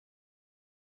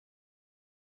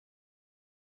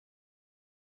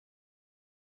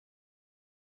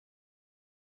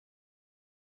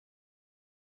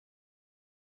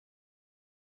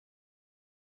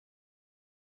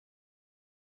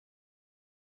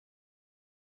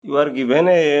You are given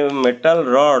a metal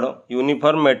rod,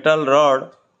 uniform metal rod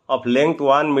of length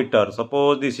 1 meter.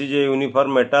 Suppose this is a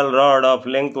uniform metal rod of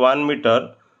length 1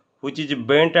 meter which is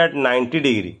bent at 90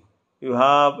 degree. You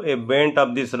have a bent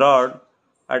of this rod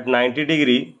at 90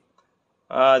 degree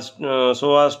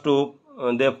so as to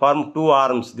they form two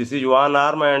arms. This is one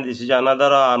arm and this is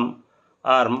another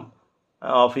arm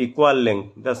of equal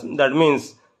length. That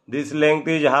means this length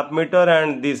is half meter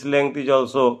and this length is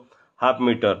also half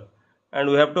meter. And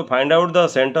we have to find out the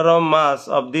center of mass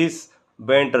of this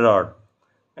bent rod.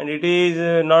 And it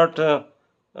is not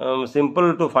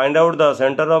simple to find out the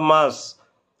center of mass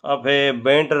of a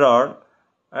bent rod,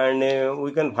 and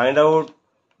we can find out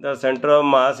the center of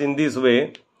mass in this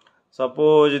way.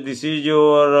 Suppose this is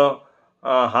your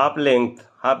half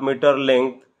meter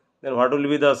length, then what will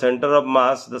be the center of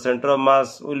mass? The center of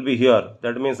mass will be here.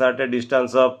 That means at a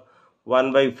distance of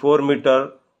 1/4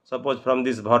 meter, suppose from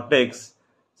this vertex.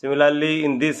 Similarly,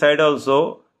 in this side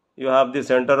also, you have the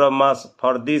center of mass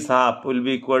for this half will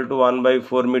be equal to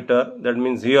 1/4 meter. That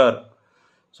means here.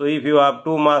 So if you have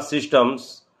two mass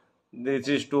systems, this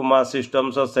is two mass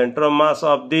systems, so center of mass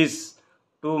of these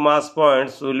two mass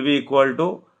points will be equal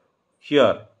to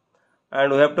here.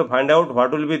 And we have to find out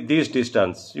what will be this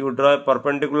distance. You draw a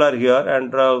perpendicular here and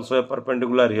draw also a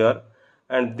perpendicular here.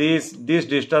 And this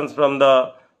distance from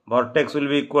the vertex will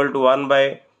be equal to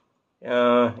 1/8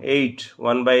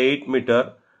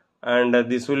 meter, and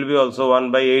this will be also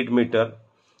 1/8 meter.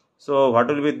 So what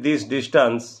will be this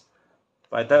distance?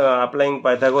 Applying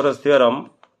Pythagoras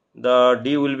theorem, the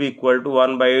d will be equal to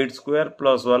 1/8 square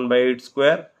plus 1/8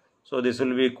 square. So this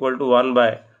will be equal to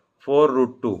 1/4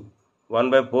 root 2.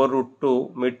 1/4 root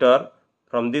 2 meter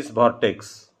from this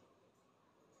vertex.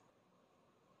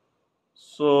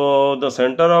 So the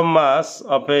center of mass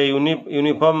of a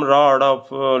uniform rod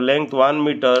of length 1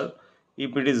 meter,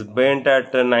 if it is bent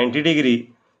at 90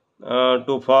 degree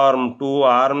to form two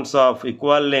arms of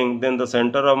equal length, then the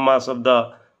center of mass of the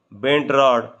bent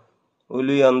rod will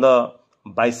be on the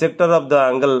bisector of the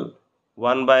angle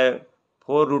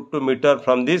 1/4 root 2 meter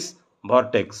from this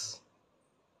vertex.